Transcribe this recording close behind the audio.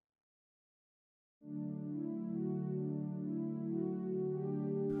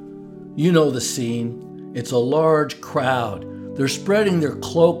You know the scene. It's a large crowd. They're spreading their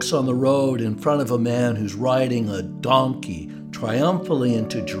cloaks on the road in front of a man who's riding a donkey triumphantly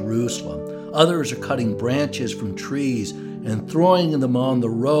into Jerusalem. Others are cutting branches from trees and throwing them on the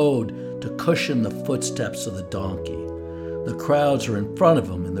road to cushion the footsteps of the donkey. The crowds are in front of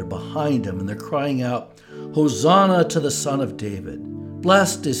him and they're behind him and they're crying out, "Hosanna to the Son of David.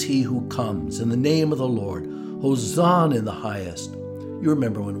 Blessed is he who comes in the name of the Lord. Hosanna in the highest." You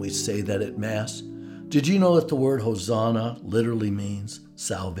remember when we say that at Mass? Did you know that the word Hosanna literally means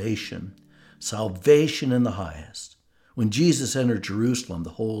salvation? Salvation in the highest. When Jesus entered Jerusalem,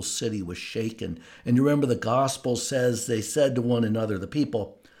 the whole city was shaken. And you remember the gospel says they said to one another, the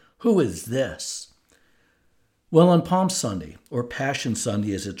people, "Who is this?" Well, on Palm Sunday, or Passion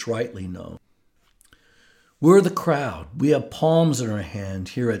Sunday as it's rightly known, we're the crowd. We have palms in our hand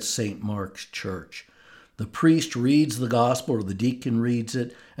here at St. Mark's Church. The priest reads the gospel, or the deacon reads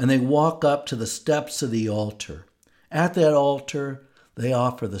it, and they walk up to the steps of the altar. At that altar, they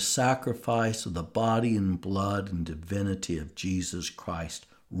offer the sacrifice of the body and blood and divinity of Jesus Christ,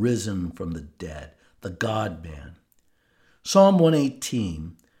 risen from the dead, the God-man. Psalm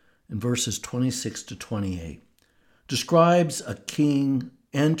 118, in verses 26 to 28, describes a king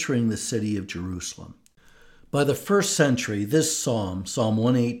entering the city of Jerusalem. By the first century, this psalm, Psalm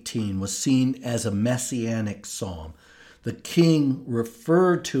 118, was seen as a messianic psalm. The king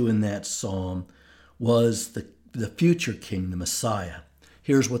referred to in that psalm was the future king, the Messiah.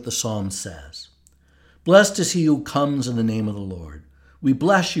 Here's what the psalm says. "Blessed is he who comes in the name of the Lord. We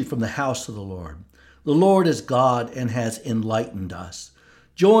bless you from the house of the Lord. The Lord is God and has enlightened us.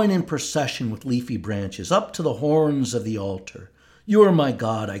 Join in procession with leafy branches up to the horns of the altar. You are my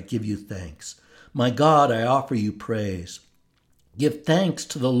God, I give you thanks. My God, I offer you praise. Give thanks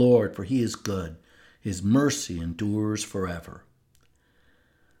to the Lord, for he is good. His mercy endures forever."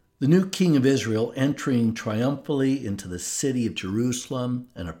 The new king of Israel entering triumphantly into the city of Jerusalem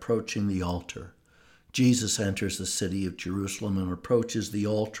and approaching the altar. Jesus enters the city of Jerusalem and approaches the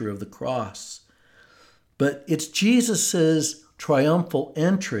altar of the cross. But it's Jesus' triumphal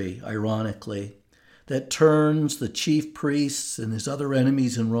entry, ironically, that turns the chief priests and his other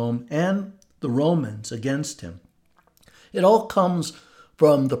enemies in Rome and the Romans against him. It all comes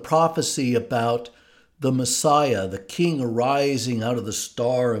from the prophecy about the Messiah, the king arising out of the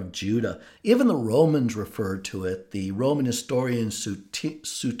star of Judah. Even the Romans referred to it. The Roman historians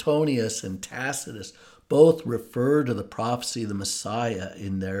Suetonius and Tacitus both refer to the prophecy of the Messiah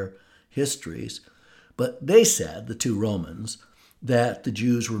in their histories. But they said, the two Romans, that the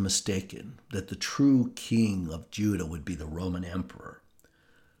Jews were mistaken, that the true king of Judah would be the Roman emperor.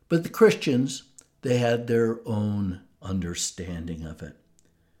 But the Christians, they had their own understanding of it.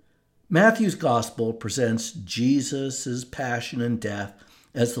 Matthew's gospel presents Jesus' passion and death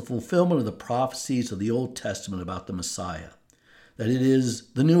as the fulfillment of the prophecies of the Old Testament about the Messiah, that it is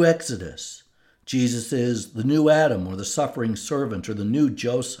the new Exodus. Jesus is the new Adam, or the suffering servant, or the new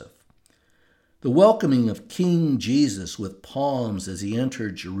Joseph. The welcoming of King Jesus with palms as he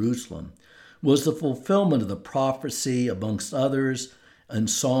entered Jerusalem was the fulfillment of the prophecy, amongst others, in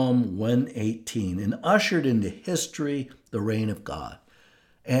Psalm 118, and ushered into history the reign of God.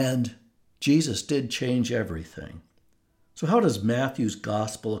 And Jesus did change everything. So how does Matthew's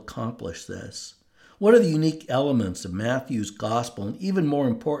gospel accomplish this? What are the unique elements of Matthew's gospel? And even more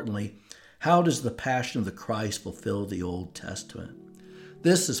importantly, how does the Passion of the Christ fulfill the Old Testament?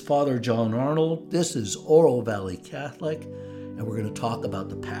 This is Father John Arnold. This is Oro Valley Catholic, and we're going to talk about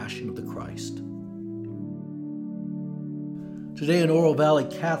the Passion of the Christ. Today in Oro Valley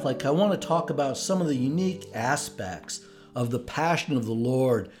Catholic, I want to talk about some of the unique aspects of the Passion of the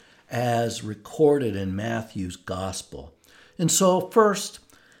Lord as recorded in Matthew's Gospel. And so first,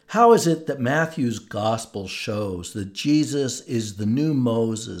 how is it that Matthew's Gospel shows that Jesus is the new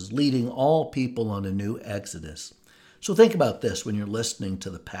Moses leading all people on a new Exodus? So think about this when you're listening to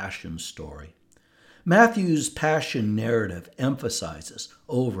the Passion story. Matthew's Passion narrative emphasizes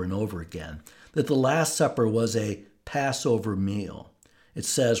over and over again that the Last Supper was a Passover meal. It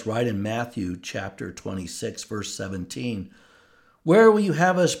says right in Matthew chapter 26, verse 17, "Where will you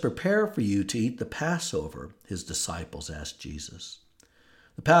have us prepare for you to eat the Passover?" his disciples asked Jesus.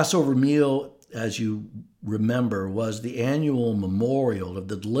 The Passover meal, as you remember, was the annual memorial of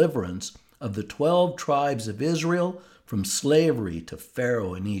the deliverance of the 12 tribes of Israel from slavery to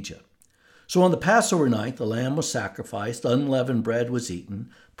Pharaoh in Egypt. So on the Passover night, the lamb was sacrificed, unleavened bread was eaten,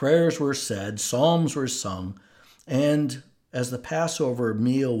 prayers were said, psalms were sung, and as the Passover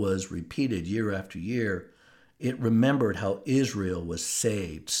meal was repeated year after year, it remembered how Israel was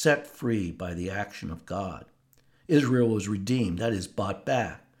saved, set free by the action of God. Israel was redeemed, that is, bought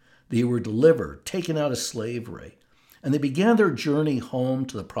back. They were delivered, taken out of slavery, and they began their journey home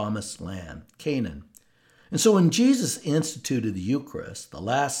to the promised land, Canaan. And so when Jesus instituted the Eucharist, the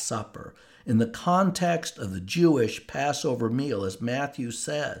Last Supper, in the context of the Jewish Passover meal, as Matthew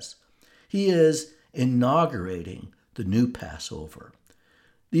says, he is inaugurating the new Passover.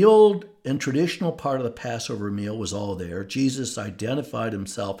 The old and traditional part of the Passover meal was all there. Jesus identified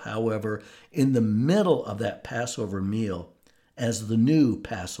himself, however, in the middle of that Passover meal as the new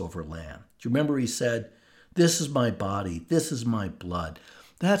Passover lamb. Do you remember he said, "This is my body, this is my blood."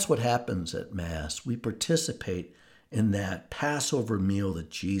 That's what happens at Mass. We participate in that Passover meal that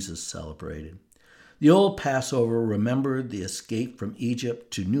Jesus celebrated. The old Passover remembered the escape from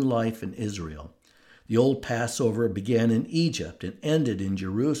Egypt to new life in Israel. The old Passover began in Egypt and ended in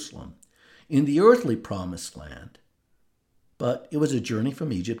Jerusalem, in the earthly promised land. But it was a journey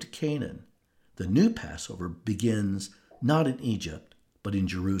from Egypt to Canaan. The new Passover begins not in Egypt, but in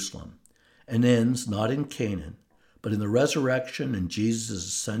Jerusalem, and ends not in Canaan, but in the resurrection and Jesus'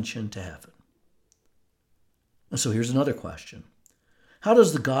 ascension to heaven. And so here's another question. How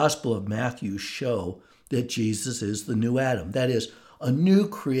does the Gospel of Matthew show that Jesus is the new Adam? That is, a new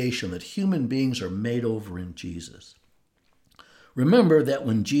creation, that human beings are made over in Jesus. Remember that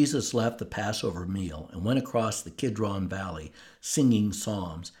when Jesus left the Passover meal and went across the Kidron Valley singing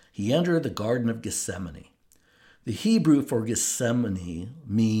psalms, he entered the Garden of Gethsemane. The Hebrew for Gethsemane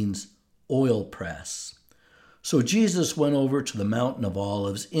means oil press. So Jesus went over to the Mountain of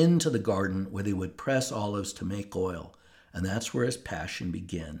Olives, into the garden where they would press olives to make oil. And that's where his passion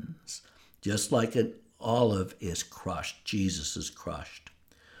begins. Just like an olive is crushed, Jesus is crushed.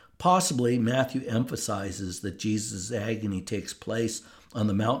 Possibly Matthew emphasizes that Jesus' agony takes place on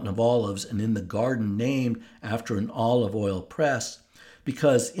the Mountain of Olives and in the garden named after an olive oil press,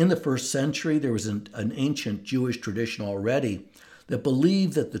 because in the first century there was an ancient Jewish tradition already that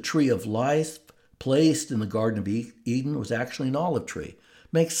believed that the tree of life placed in the Garden of Eden was actually an olive tree.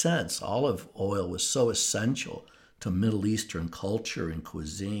 Makes sense. Olive oil was so essential to Middle Eastern culture and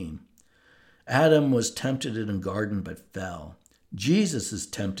cuisine. Adam was tempted in a garden but fell. Jesus is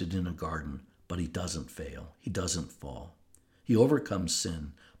tempted in a garden, but he doesn't fail. He doesn't fall. He overcomes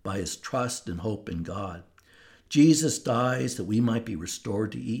sin by his trust and hope in God. Jesus dies that we might be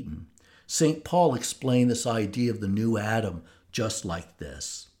restored to Eden. St. Paul explained this idea of the new Adam just like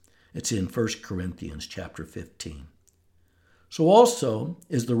this. It's in 1 Corinthians chapter 15. So also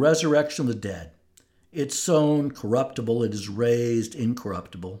is the resurrection of the dead. It's sown corruptible, it is raised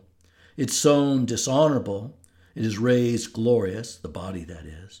incorruptible. It's sown dishonorable, it is raised glorious, the body that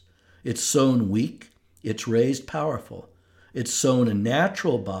is. It's sown weak, it's raised powerful. It's sown a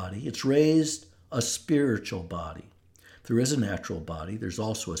natural body, it's raised a spiritual body. If there is a natural body, there's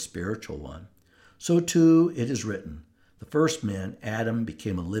also a spiritual one. So too it is written, the first man, Adam,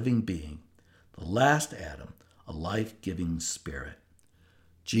 became a living being. The last Adam, a life-giving spirit.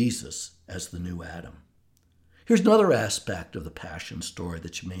 Jesus as the new Adam. Here's another aspect of the Passion story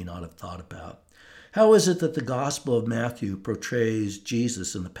that you may not have thought about. How is it that the Gospel of Matthew portrays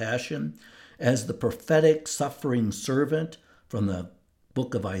Jesus in the Passion as the prophetic suffering servant from the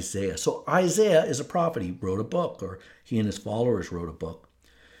book of Isaiah? So Isaiah is a prophet. He wrote a book, or he and his followers wrote a book.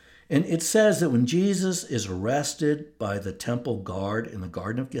 And it says that when Jesus is arrested by the temple guard in the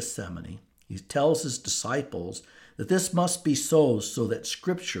Garden of Gethsemane, he tells his disciples that this must be so that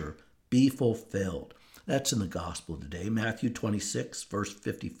Scripture be fulfilled. That's in the Gospel today, Matthew 26, verse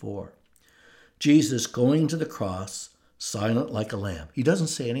 54. Jesus going to the cross, silent like a lamb. He doesn't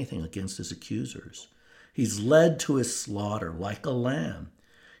say anything against his accusers. He's led to his slaughter like a lamb.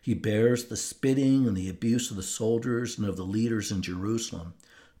 He bears the spitting and the abuse of the soldiers and of the leaders in Jerusalem,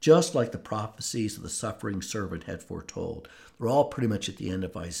 just like the prophecies of the suffering servant had foretold. They're all pretty much at the end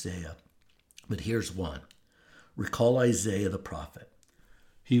of Isaiah. But here's one. Recall Isaiah the prophet.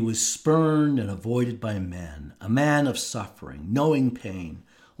 He was spurned and avoided by men, a man of suffering, knowing pain,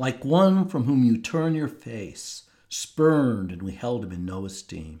 like one from whom you turn your face, spurned, and we held him in no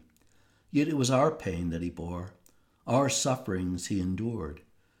esteem. Yet it was our pain that he bore, our sufferings he endured.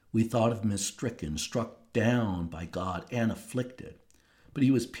 We thought of him as stricken, struck down by God, and afflicted. But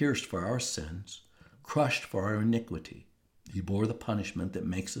he was pierced for our sins, crushed for our iniquity. He bore the punishment that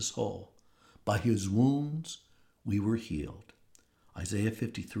makes us whole. By his wounds we were healed. Isaiah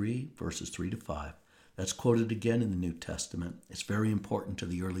 53, verses 3 to 5. That's quoted again in the New Testament. It's very important to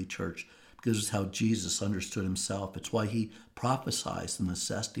the early church because it's how Jesus understood himself. It's why he prophesied the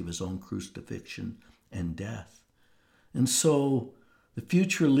necessity of his own crucifixion and death. And so the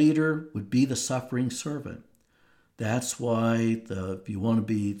future leader would be the suffering servant. That's why if you want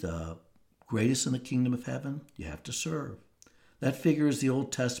to be the greatest in the kingdom of heaven, you have to serve. That figure is the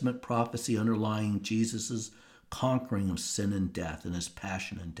Old Testament prophecy underlying Jesus' conquering of sin and death and his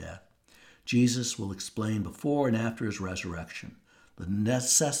passion and death. Jesus will explain before and after his resurrection the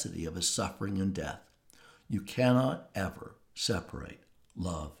necessity of his suffering and death. You cannot ever separate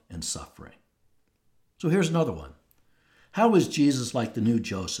love and suffering. So here's another one. How was Jesus like the new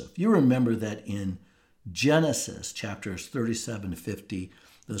Joseph? You remember that in Genesis chapters 37 to 50,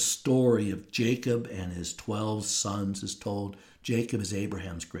 the story of Jacob and his 12 sons is told. Jacob is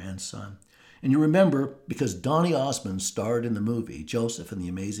Abraham's grandson. And you remember, because Donny Osmond starred in the movie Joseph and the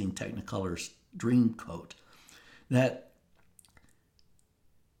Amazing Technicolor Dreamcoat, that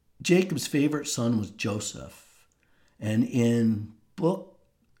Jacob's favorite son was Joseph. And in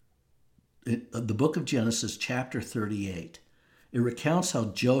the book of Genesis, chapter 38, it recounts how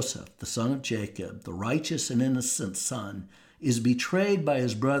Joseph, the son of Jacob, the righteous and innocent son, is betrayed by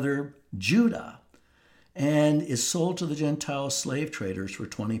his brother Judah and is sold to the Gentile slave traders for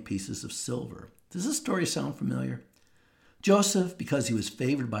 20 pieces of silver. Does this story sound familiar? Joseph, because he was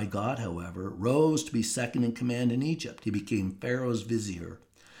favored by God, however, rose to be second in command in Egypt. He became Pharaoh's vizier.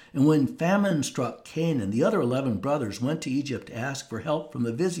 And when famine struck Canaan, the other 11 brothers went to Egypt to ask for help from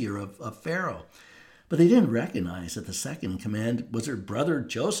the vizier of Pharaoh. But they didn't recognize that the second in command was their brother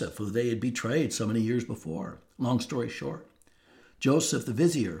Joseph, who they had betrayed so many years before. Long story short, Joseph the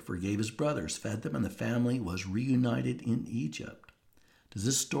vizier forgave his brothers, fed them, and the family was reunited in Egypt. Does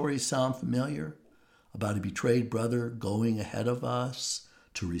this story sound familiar? About a betrayed brother going ahead of us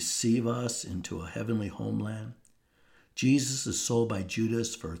to receive us into a heavenly homeland? Jesus is sold by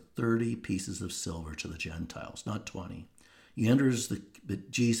Judas for 30 pieces of silver to the Gentiles, not 20.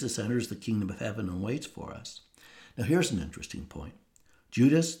 Jesus enters the kingdom of heaven and waits for us. Now here's an interesting point.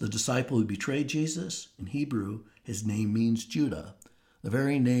 Judas, the disciple who betrayed Jesus, in Hebrew, his name means Judah, the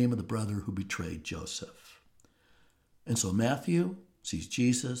very name of the brother who betrayed Joseph. And so Matthew sees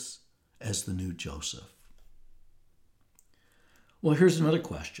Jesus as the new Joseph. Well, here's another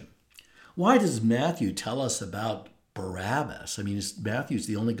question. Why does Matthew tell us about Barabbas? I mean, Matthew's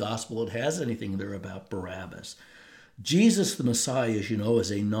the only gospel that has anything there about Barabbas. Jesus, the Messiah, as you know,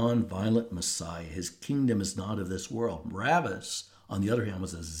 is a non-violent Messiah. His kingdom is not of this world. Barabbas, on the other hand,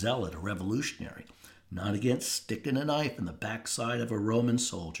 was a zealot, a revolutionary, not against sticking a knife in the backside of a Roman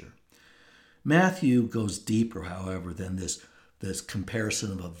soldier. Matthew goes deeper, however, than this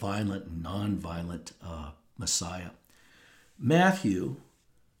comparison of a violent and non-violent Messiah. Matthew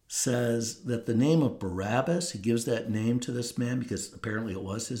says that the name of Barabbas, he gives that name to this man because apparently it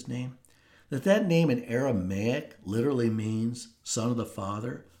was his name, that name in Aramaic literally means son of the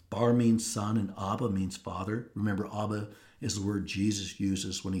Father. Bar means son and Abba means father. Remember, Abba is the word Jesus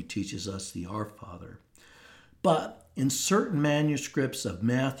uses when he teaches us the Our Father. But in certain manuscripts of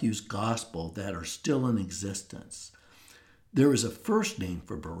Matthew's gospel that are still in existence, there is a first name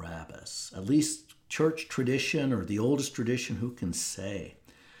for Barabbas, at least church tradition or the oldest tradition, who can say.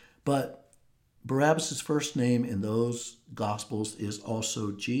 But Barabbas' first name in those gospels is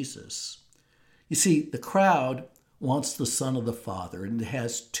also Jesus. You see, the crowd wants the Son of the Father, and it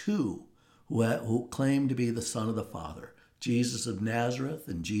has two who claim to be the Son of the Father, Jesus of Nazareth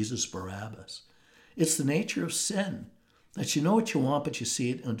and Jesus Barabbas. It's the nature of sin, that you know what you want, but you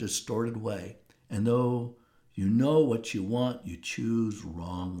see it in a distorted way. And though you know what you want, you choose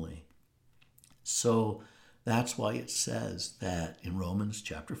wrongly. So that's why it says that in Romans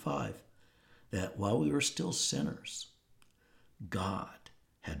chapter 5, that while we were still sinners, God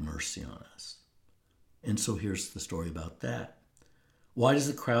had mercy on us. And so here's the story about that. Why does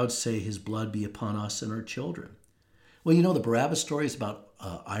the crowd say his blood be upon us and our children? Well, you know, the Barabbas story is about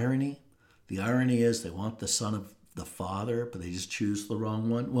irony. The irony is they want the Son of the Father, but they just choose the wrong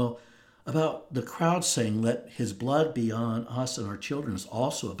one. Well, about the crowd saying, let his blood be on us and our children, is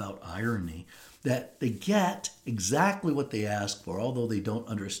also about irony, that they get exactly what they ask for, although they don't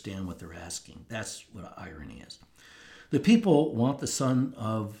understand what they're asking. That's what irony is. The people want the Son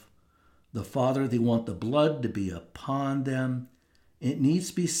of the Father. They want the blood to be upon them. It needs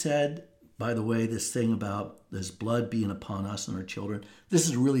to be said, by the way, this thing about this blood being upon us and our children, this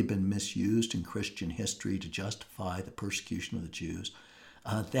has really been misused in Christian history to justify the persecution of the Jews.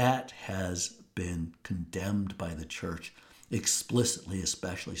 That has been condemned by the church explicitly,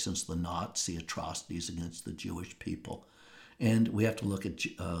 especially since the Nazi atrocities against the Jewish people. And we have to look at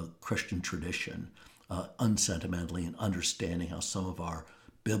Christian tradition unsentimentally and understanding how some of our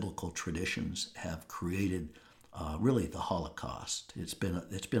biblical traditions have created really the Holocaust. It's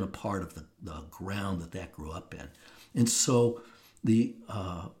been a part of the ground that grew up in. And so the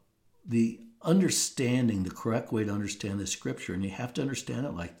understanding, the correct way to understand the scripture, and you have to understand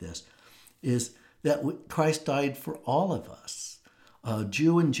it like this, is that Christ died for all of us,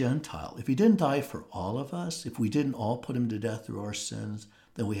 Jew and Gentile. If he didn't die for all of us, if we didn't all put him to death through our sins,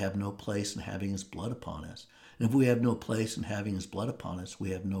 then we have no place in having his blood upon us. And if we have no place in having his blood upon us,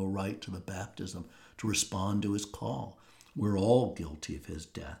 we have no right to the baptism to respond to his call. We're all guilty of his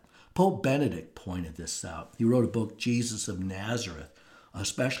death. Pope Benedict pointed this out. He wrote a book, Jesus of Nazareth,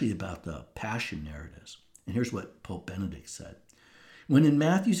 especially about the passion narratives. And here's what Pope Benedict said. When in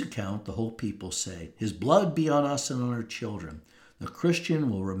Matthew's account the whole people say, his blood be on us and on our children, the Christian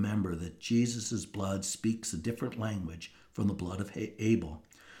will remember that Jesus' blood speaks a different language from the blood of Abel.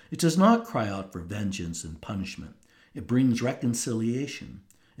 It does not cry out for vengeance and punishment. It brings reconciliation.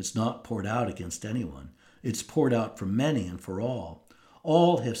 It's not poured out against anyone. It's poured out for many and for all.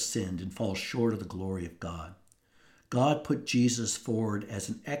 All have sinned and fall short of the glory of God. God put Jesus forward as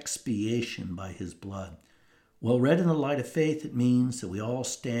an expiation by his blood. Well, read in the light of faith, it means that we all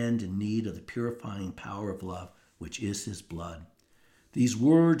stand in need of the purifying power of love, which is his blood. These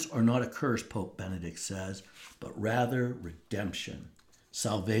words are not a curse, Pope Benedict says, but rather redemption,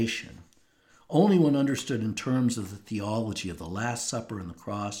 salvation. Only when understood in terms of the theology of the Last Supper and the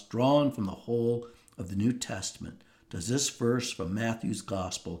cross, drawn from the whole of the New Testament, does this verse from Matthew's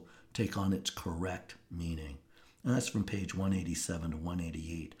Gospel take on its correct meaning. And that's from page 187 to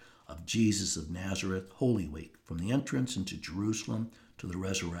 188 of Jesus of Nazareth, Holy Week, from the entrance into Jerusalem to the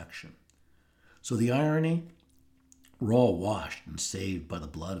resurrection. So the irony, we're all washed and saved by the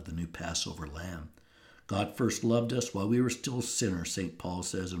blood of the new Passover lamb. God first loved us while we were still sinners, St. Paul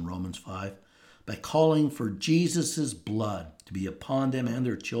says in Romans 5, by calling for Jesus' blood to be upon them and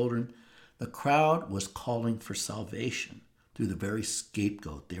their children. The crowd was calling for salvation through the very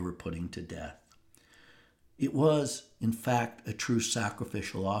scapegoat they were putting to death. It was, in fact, a true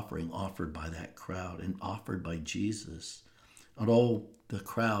sacrificial offering offered by that crowd and offered by Jesus. Although the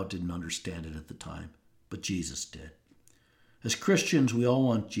crowd didn't understand it at the time, but Jesus did. As Christians, we all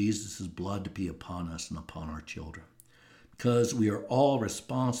want Jesus' blood to be upon us and upon our children, because we are all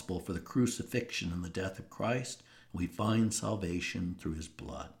responsible for the crucifixion and the death of Christ, and we find salvation through his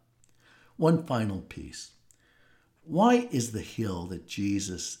blood. One final piece. Why is the hill that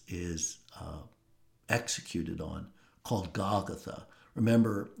Jesus is executed on called Golgotha?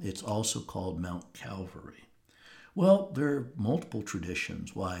 Remember, it's also called Mount Calvary. Well, there are multiple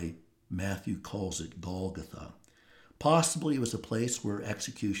traditions why Matthew calls it Golgotha. Possibly it was a place where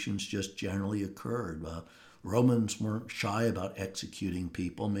executions just generally occurred. Romans weren't shy about executing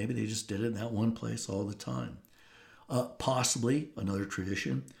people. Maybe they just did it in that one place all the time. Possibly, another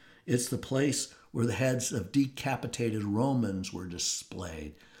tradition, it's the place where the heads of decapitated Romans were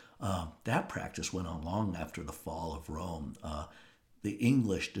displayed. That practice went on long after the fall of Rome. The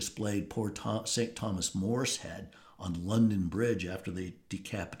English displayed poor St. Thomas More's head on London Bridge after they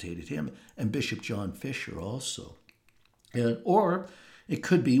decapitated him, and Bishop John Fisher also. Or it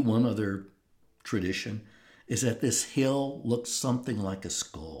could be one other tradition, is that this hill looks something like a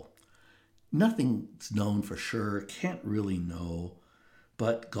skull. Nothing's known for sure, can't really know,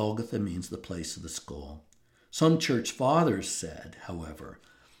 but Golgotha means the place of the skull. Some church fathers said, however,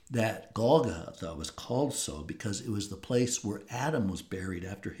 that Golgotha was called so because it was the place where Adam was buried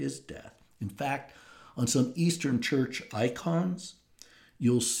after his death. In fact, on some Eastern church icons,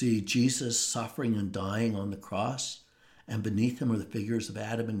 you'll see Jesus suffering and dying on the cross, and beneath him are the figures of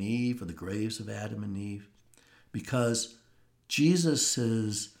Adam and Eve, or the graves of Adam and Eve, because Jesus'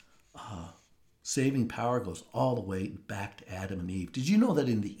 saving power goes all the way back to Adam and Eve. Did you know that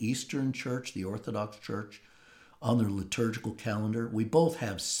in the Eastern Church, the Orthodox Church, on their liturgical calendar, we both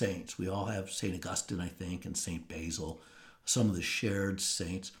have saints. We all have St. Augustine, I think, and St. Basil, some of the shared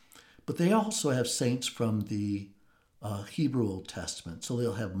saints. But they also have saints from the Hebrew Old Testament. So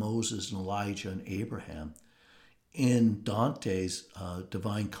they'll have Moses and Elijah and Abraham. In Dante's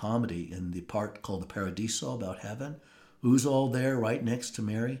Divine Comedy, in the part called the Paradiso about heaven, who's all there right next to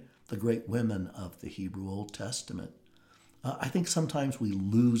Mary? The great women of the Hebrew Old Testament. I think sometimes we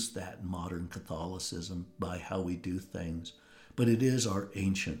lose that in modern Catholicism by how we do things, but it is our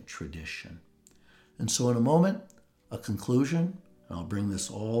ancient tradition. And so in a moment, a conclusion, and I'll bring this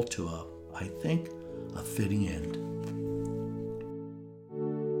all to I think, a fitting end.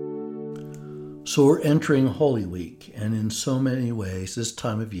 So we're entering Holy Week, and in so many ways, this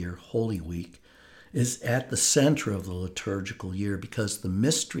time of year, Holy Week, is at the center of the liturgical year because the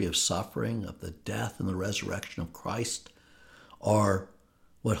mystery of suffering, of the death and the resurrection of Christ are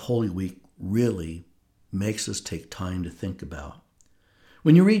what Holy Week really makes us take time to think about.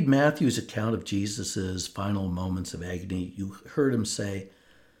 When you read Matthew's account of Jesus' final moments of agony, you heard him say,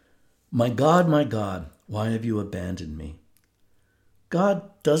 my God, why have you abandoned me?"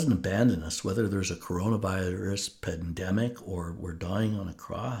 God doesn't abandon us, whether there's a coronavirus pandemic or we're dying on a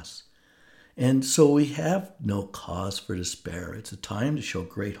cross. And so we have no cause for despair. It's a time to show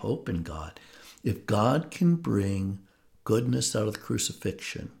great hope in God. If God can bring goodness out of the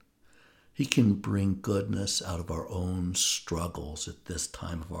crucifixion, he can bring goodness out of our own struggles at this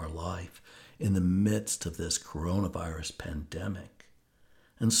time of our life in the midst of this coronavirus pandemic.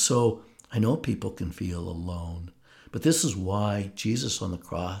 And so I know people can feel alone, but this is why Jesus on the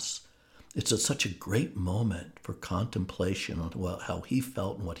cross, it's such a great moment for contemplation on how he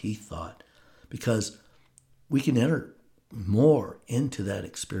felt and what he thought, because we can enter more into that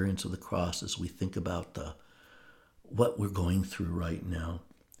experience of the cross as we think about what we're going through right now.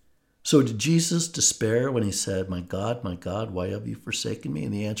 So did Jesus despair when he said, my God, why have you forsaken me?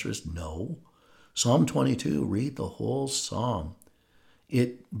 And the answer is no. Psalm 22, read the whole psalm.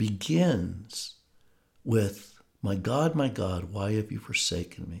 It begins with, my God, why have you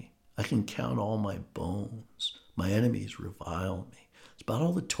forsaken me? I can count all my bones. My enemies revile me. It's about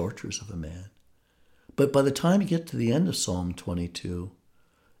all the tortures of a man. But by the time you get to the end of Psalm 22,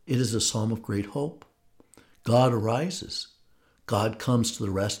 it is a psalm of great hope. God arises. God comes to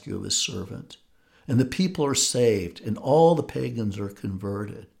the rescue of his servant. And the people are saved, and all the pagans are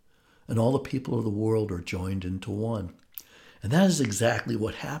converted, and all the people of the world are joined into one. And that is exactly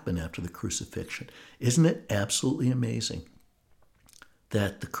what happened after the crucifixion. Isn't it absolutely amazing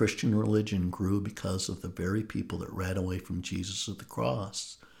that the Christian religion grew because of the very people that ran away from Jesus at the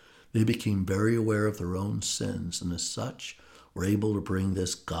cross? They became very aware of their own sins, and as such, were able to bring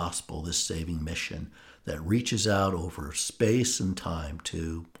this gospel, this saving mission that reaches out over space and time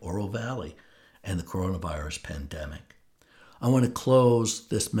to Oro Valley and the coronavirus pandemic. I want to close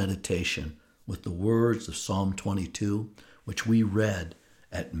this meditation with the words of Psalm 22, which we read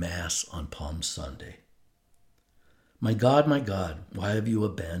at Mass on Palm Sunday. My God, why have you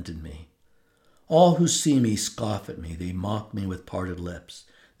abandoned me? All who see me scoff at me. They mock me with parted lips.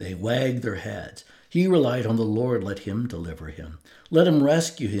 They wag their heads. He relied on the Lord. Let him deliver him. Let him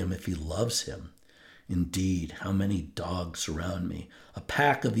rescue him if he loves him. Indeed, how many dogs surround me. A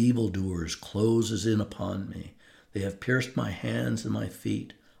pack of evildoers closes in upon me. They have pierced my hands and my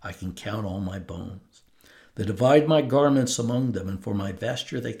feet. I can count all my bones. They divide my garments among them, and for my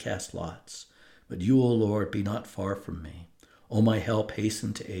vesture they cast lots. But you, O Lord, be not far from me. O my help,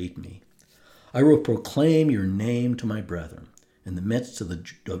 hasten to aid me. I will proclaim your name to my brethren. In the midst of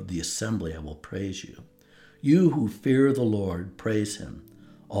the assembly I will praise you. You who fear the Lord, praise him.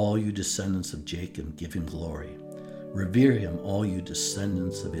 All you descendants of Jacob, give him glory. Revere him, all you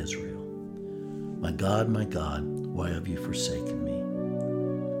descendants of Israel. My God, why have you forsaken me?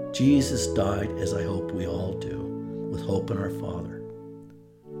 Jesus died, as I hope we all do, with hope in our Father.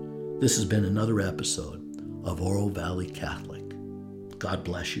 This has been another episode of Oro Valley Catholic. God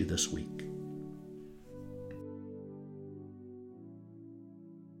bless you this week.